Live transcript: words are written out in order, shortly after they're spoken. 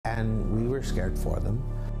very scared for them.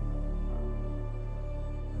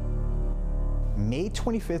 May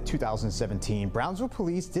 25th, 2017, Brownsville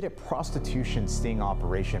police did a prostitution sting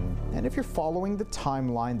operation. And if you're following the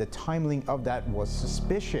timeline, the timing of that was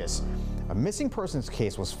suspicious. A missing persons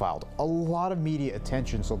case was filed, a lot of media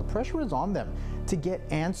attention, so the pressure is on them to get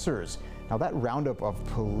answers. Now that roundup of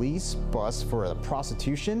police bust for the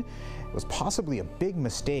prostitution was possibly a big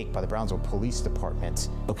mistake by the Brownsville Police Department.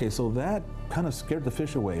 Okay, so that kind of scared the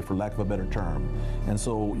fish away, for lack of a better term. And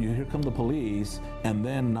so here come the police, and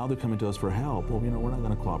then now they're coming to us for help. Well, you know, we're not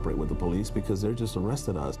going to cooperate with the police because they're just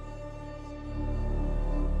arrested us.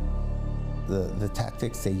 The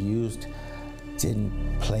tactics they used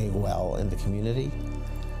didn't play well in the community,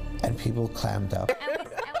 and people clammed up. And we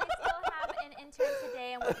still have an intern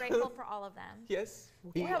today, and we're grateful for all of them. Yes,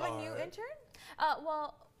 we have a new intern?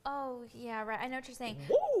 Well, oh yeah, right. I know what you're saying.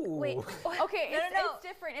 Whoa. Wait. Okay, it's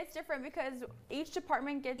different. It's different because each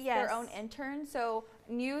department gets their own intern. So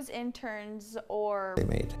news interns or they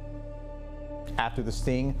made. After the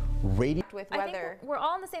sting, radio with I weather. think we're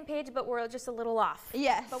all on the same page, but we're just a little off.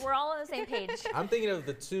 Yes. But we're all on the same page. I'm thinking of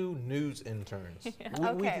the two news interns.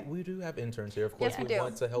 We do have interns here. Of course, Yes, we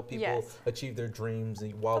want to help people achieve their dreams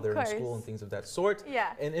while they're in school and things of that sort.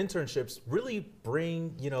 Yeah. And internships really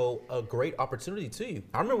bring, you know, a great opportunity to you.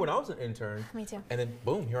 I remember when I was an intern. Me too. And then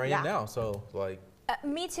boom, here I am now. So like.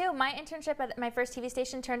 Me too. My internship at my first TV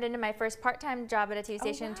station turned into my first part-time job at a TV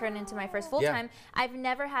station, turned into my first full-time. I've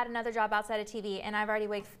never had another job outside of TV, and I've already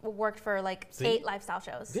worked for like 8 lifestyle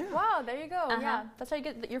shows. Yeah. Wow, there you go. Yeah, that's how you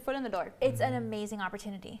get your foot in the door. It's an amazing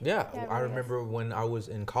opportunity. Yeah, I remember when I was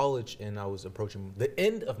in college and I was approaching the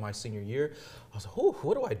end of my senior year, I was like, oh,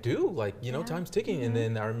 what do I do? Like, you know, time's ticking. And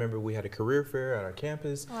then I remember we had a career fair at our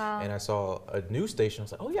campus, and I saw a news station. I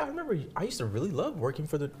was like, oh yeah, I remember I used to really love working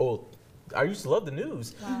for the, I used to love the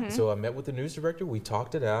news. So I met with the news director, we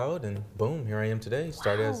talked it out, and boom, here I am today.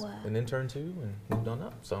 Started as an intern too and moved on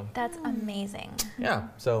up. So that's amazing. Yeah,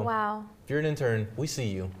 so if you're an intern, we see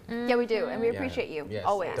you. Yeah, we do, and we appreciate you,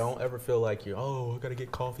 always. Don't ever feel like you're, I gotta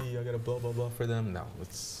get coffee, I gotta blah, blah, blah for them. No,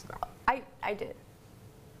 it's not. I did.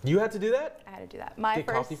 You had to do that? I had to do that. Get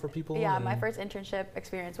coffee for people? Yeah, my first internship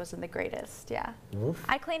experience wasn't the greatest, Oof.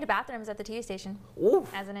 I cleaned bathrooms at the TV station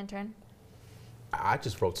as an intern. I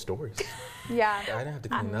just wrote stories. Yeah. I didn't have to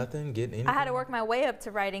clean nothing, get anything. I had to work my way up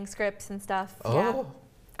to writing scripts and stuff. Oh. Yeah.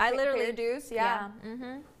 I literally pay the dues. Yeah.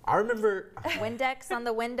 I remember Windex on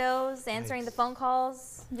the windows, answering the phone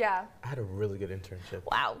calls. Yeah. I had a really good internship.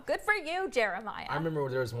 Wow, good for you, Jeremiah. I remember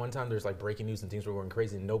there was one time there's like breaking news and things were going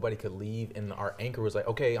crazy and nobody could leave, and our anchor was like,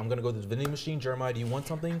 okay, I'm gonna go to the vending machine. Jeremiah, do you want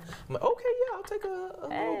something? I'm like, okay, yeah, I'll take a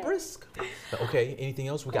little brisk. Okay, anything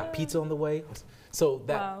else? We got pizza on the way. So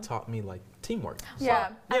that taught me like teamwork. Yeah.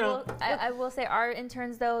 So, I will say our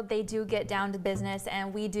interns though, they do get down to business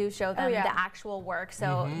and we do show them the actual work.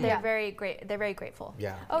 So they're very great. They're very grateful.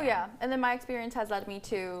 Yeah. Oh yeah. And then my experience has led me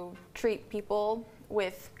to treat people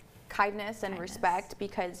with kindness and respect,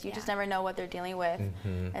 because you just never know what they're dealing with.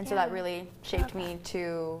 And so that really shaped me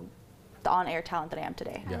to the on-air talent that I am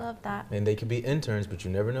today. I love that. And they could be interns, but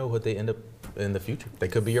you never know what they end up in the future. They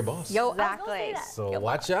could be your boss. Yo, exactly. So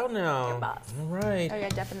watch out now. All right. Oh yeah,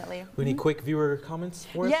 definitely. We need quick viewer comments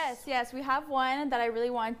for us? Yes, we have one that I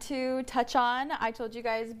really want to touch on. I told you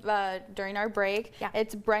guys during our break. Yeah.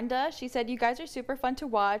 It's Brenda. She said, you guys are super fun to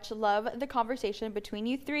watch. Love the conversation between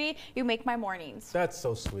you three. You make my mornings. That's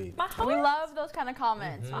so sweet. We love those kind of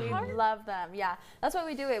comments. We love them. Yeah, that's why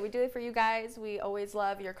we do it. We do it for you guys. We always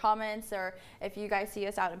love your comments, or if you guys see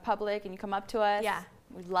us out in public and you come up to us. Yeah.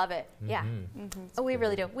 We love it. Yeah. Oh, we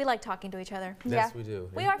really do. We like talking to each other. Yes, we do.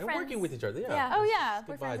 We are and friends. working with each other. Yeah. Yeah. Oh yeah.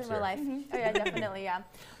 We're friends in real life. Oh yeah, definitely. Yeah.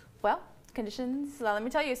 Well, conditions. Well, let me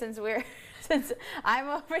tell you, since I'm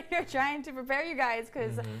over here trying to prepare you guys,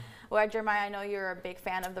 because well, Jeremiah, I know you're a big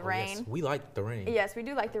fan of the rain. Yes, we like the rain. Yes, we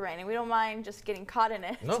do like the rain, and we don't mind just getting caught in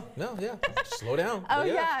it. No, yeah. Slow down. Oh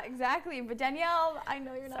yeah, exactly. But Danielle, I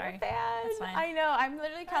know you're not a fan. That's fine. I know. I'm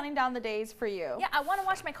literally counting down the days for you. Yeah, I want to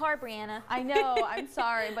wash my car, Brianna. I know. I'm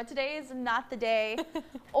sorry, but today is not the day,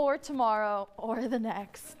 or tomorrow, or the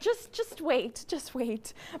next. Just wait. Just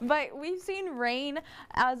wait. But we've seen rain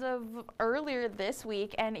as of earlier this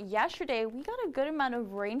week, and yesterday we got a good amount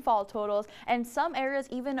of rainfall totals, and some areas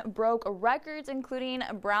even broke records, including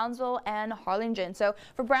Brownsville and Harlingen. So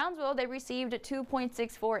for Brownsville, they received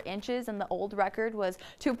 2.64 inches, and the old record was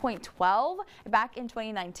 2.12 back in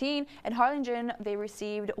 2019. In Harlingen, they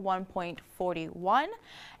received 1.41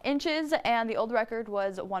 inches, and the old record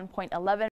was 1.11.